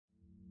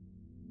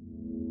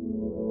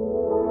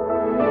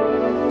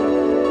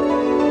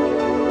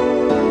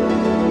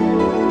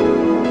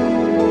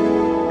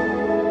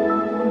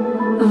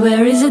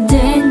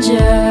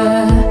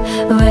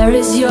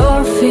is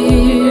your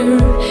fear?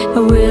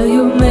 Will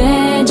you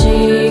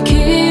magic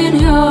in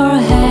your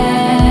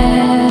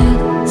head?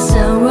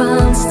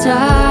 Someone's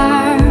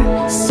star,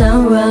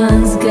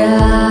 someone's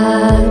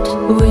God.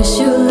 Wish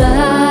you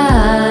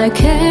luck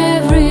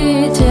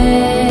every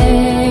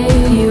day.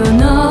 You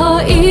know,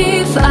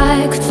 if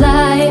I could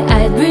fly,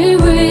 I'd be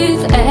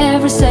with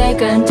every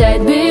second.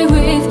 I'd be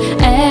with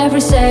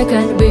every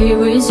second, be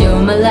with you,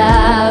 my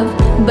love.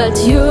 But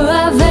you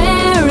are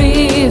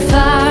very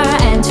far,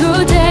 and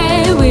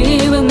today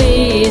we will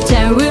meet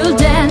and we'll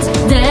dance,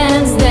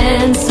 dance,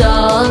 dance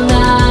all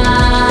night.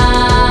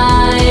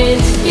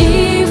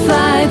 If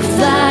I could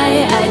fly,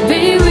 I'd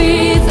be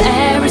with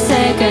every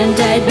second.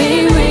 I'd be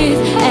with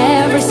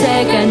every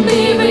second,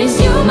 be with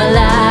you, my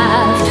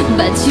love.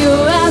 But you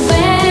are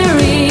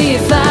very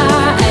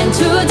far, and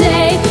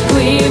today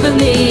we will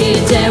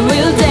meet and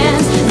we'll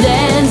dance,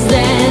 dance,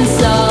 dance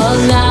all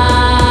night.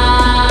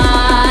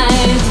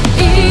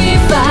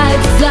 If I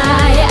could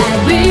fly,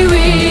 I'd be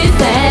with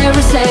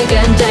every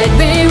second. I'd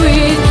be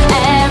with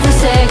every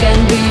second,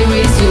 be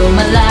with you,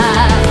 my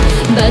love.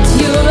 But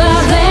you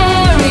are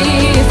very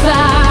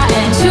far,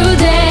 and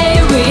today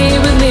we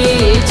will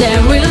meet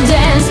and we'll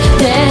dance,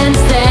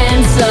 dance,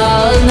 dance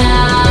all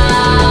night.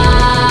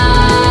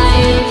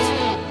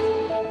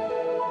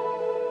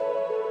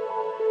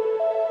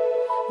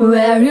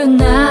 Where are you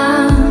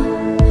now?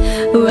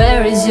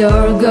 Where is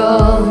your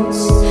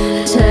ghost?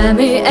 Tell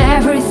me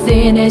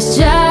everything is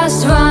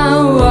just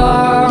one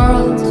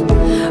world.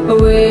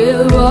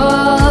 We'll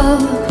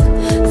walk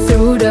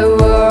through the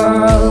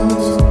world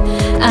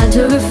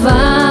until we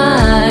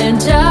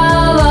find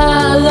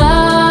our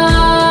love.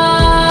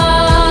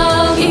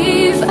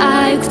 If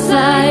I could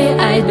fly,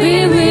 I'd be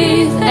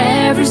with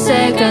every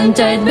second.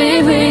 I'd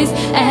be with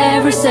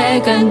every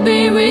second,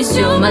 be with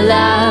you, my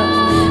love.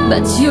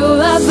 But you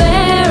are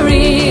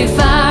very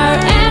far,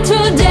 and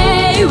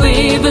today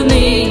we will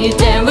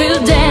meet and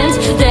we'll dance,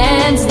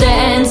 dance,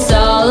 dance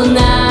all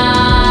night.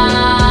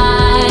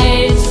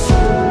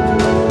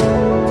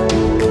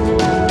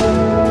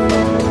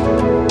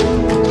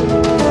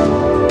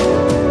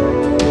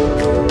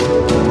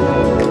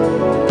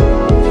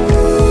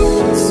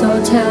 So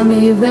tell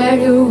me where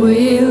you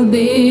will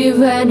be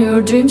when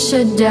your dreams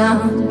shut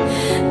down.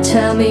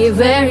 Tell me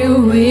where you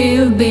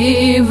will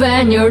be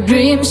when your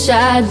dreams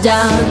shut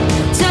down.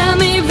 Tell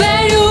me where